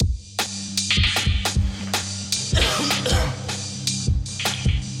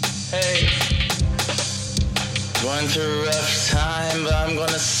going through a rough time, but I'm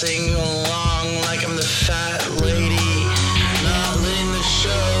gonna sing along like I'm the fat lady. Not letting the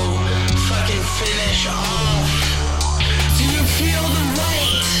show fucking finish off. Do you feel the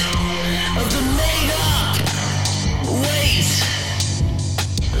weight of the made-up weight?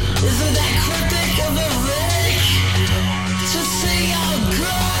 Isn't that cryptic of the lyric? To sing out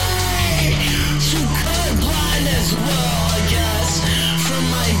great, to colorblind as well, I guess, from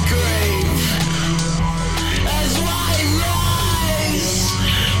my grave. As I rise,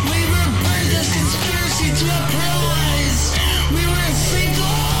 we rebirth this conspiracy to uprise. We were asleep the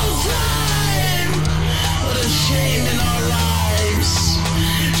whole time, but ashamed in our lives,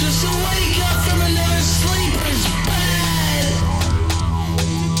 just to wake up from another sleeper's bed.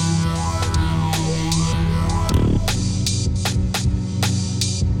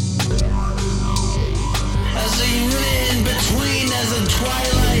 As a unit in between, as a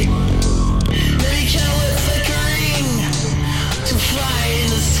twilight, maybe candlelit flickering, to fly in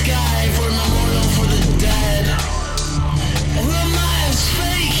the sky for a memorial for the dead. And the mind's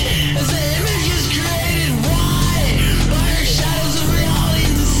fake, as the image is created. Why? By our shadows of reality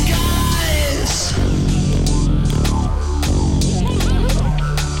in disguise.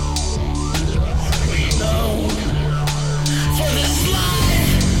 We know for this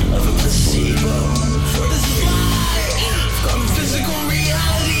life of a placebo, for this life from physical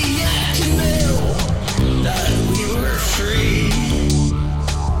reality, yet to know that we were free.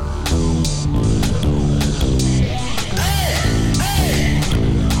 Hey, hey,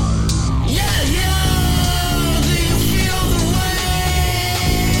 yeah, yeah, do you feel the weight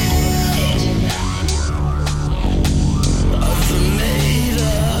of the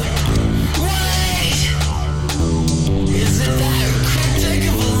made-up weight? Is it that cryptic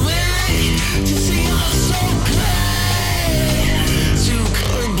of a lyric to sing out so great? Too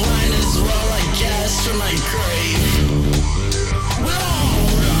colorblind as well, I guess, from my grave. We'll all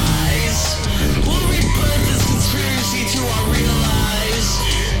rise. We'll rebirth this conspiracy to our real lives.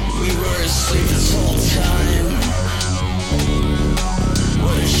 We were asleep this whole time.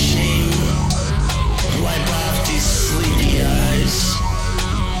 What a shame. Wipe off these sleepy eyes.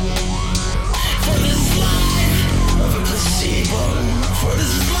 For this life of a placebo, for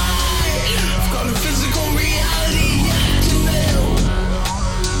this life from physical reality, yet to know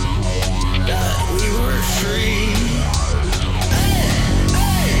that we were free. Hey,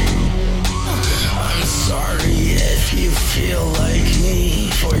 hey. I'm sorry if you feel like me,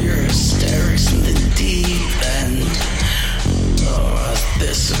 for your hysterics in the deep end. Oh,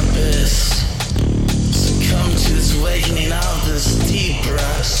 this abyss. Succumb to this awakening out of this deep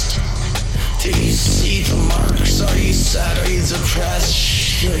rest. Do you see the marks? Are you sad? Are you depressed?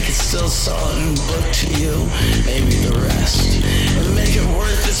 Like it's still solid book to you. Maybe the rest. But make it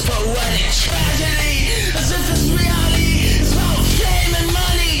worth this poetic tragedy. As if this reality is about fame and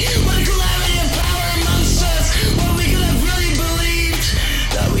money. What a calamity and power amongst us. What we could have really believed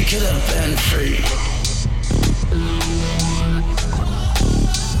that we could have been free.